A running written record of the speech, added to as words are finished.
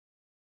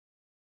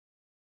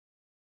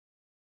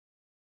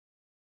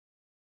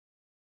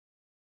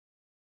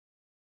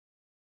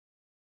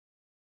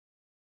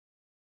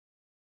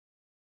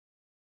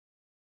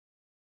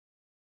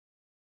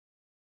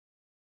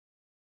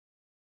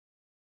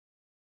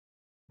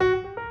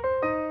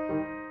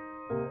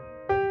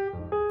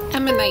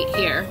I'm a knight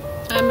here.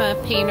 I'm a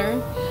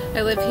painter.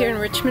 I live here in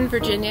Richmond,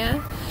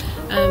 Virginia.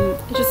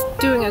 Just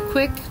doing a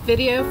quick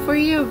video for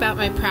you about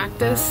my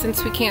practice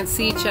since we can't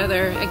see each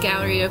other at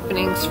gallery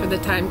openings for the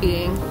time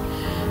being.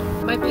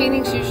 My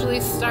paintings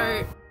usually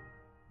start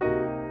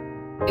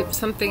with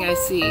something I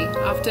see,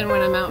 often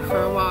when I'm out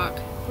for a walk,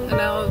 and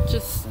I'll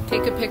just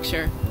take a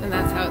picture, and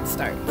that's how it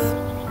starts.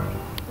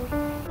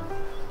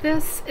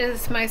 This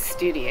is my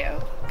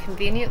studio,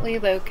 conveniently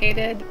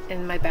located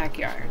in my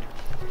backyard.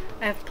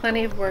 I have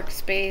plenty of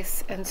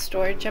workspace and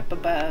storage up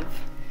above,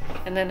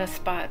 and then a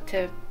spot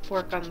to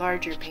work on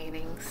larger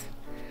paintings.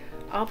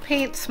 I'll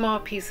paint small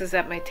pieces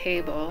at my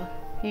table.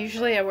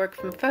 Usually I work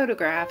from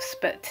photographs,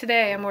 but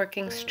today I'm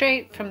working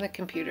straight from the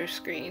computer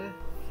screen.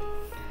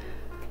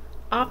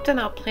 Often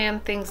I'll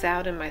plan things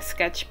out in my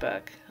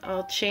sketchbook.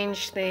 I'll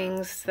change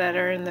things that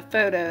are in the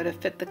photo to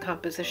fit the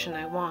composition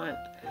I want,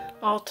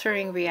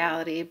 altering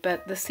reality,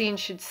 but the scene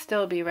should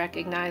still be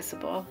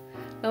recognizable,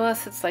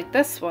 unless it's like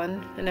this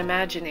one, an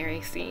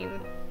imaginary scene.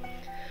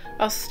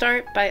 I'll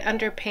start by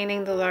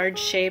underpainting the large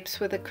shapes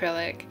with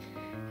acrylic,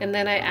 and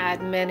then I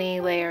add many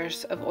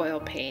layers of oil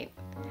paint.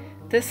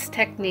 This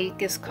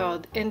technique is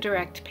called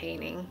indirect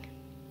painting.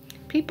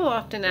 People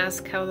often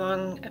ask how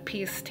long a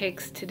piece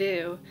takes to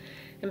do,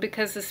 and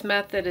because this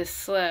method is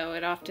slow,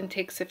 it often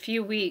takes a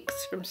few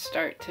weeks from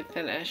start to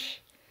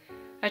finish.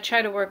 I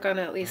try to work on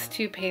at least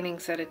 2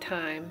 paintings at a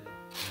time.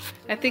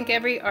 I think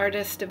every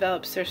artist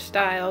develops their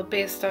style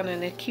based on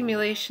an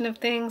accumulation of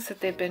things that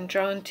they've been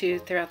drawn to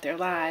throughout their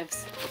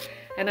lives.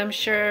 And I'm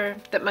sure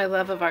that my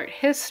love of art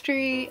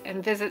history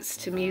and visits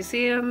to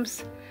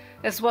museums,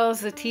 as well as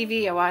the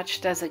TV I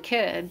watched as a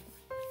kid,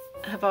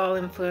 have all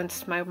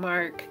influenced my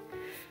mark.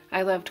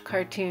 I loved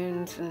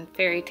cartoons and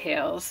fairy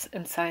tales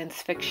and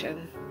science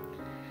fiction.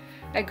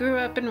 I grew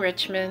up in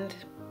Richmond,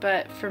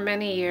 but for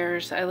many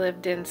years I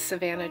lived in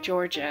Savannah,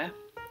 Georgia.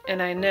 And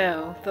I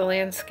know the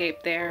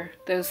landscape there,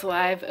 those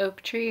live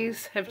oak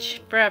trees, have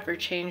forever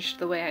changed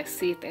the way I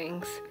see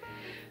things.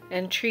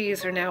 And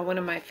trees are now one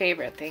of my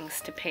favorite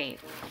things to paint.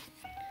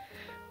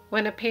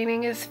 When a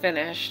painting is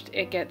finished,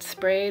 it gets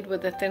sprayed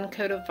with a thin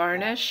coat of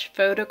varnish,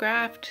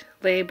 photographed,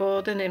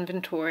 labeled, and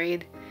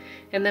inventoried,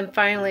 and then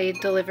finally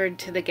delivered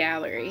to the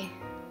gallery,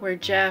 where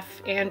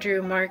Jeff,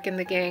 Andrew, Mark, and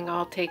the gang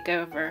all take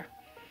over.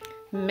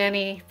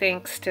 Many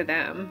thanks to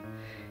them.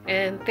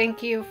 And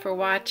thank you for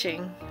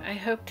watching. I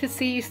hope to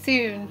see you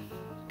soon.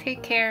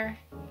 Take care.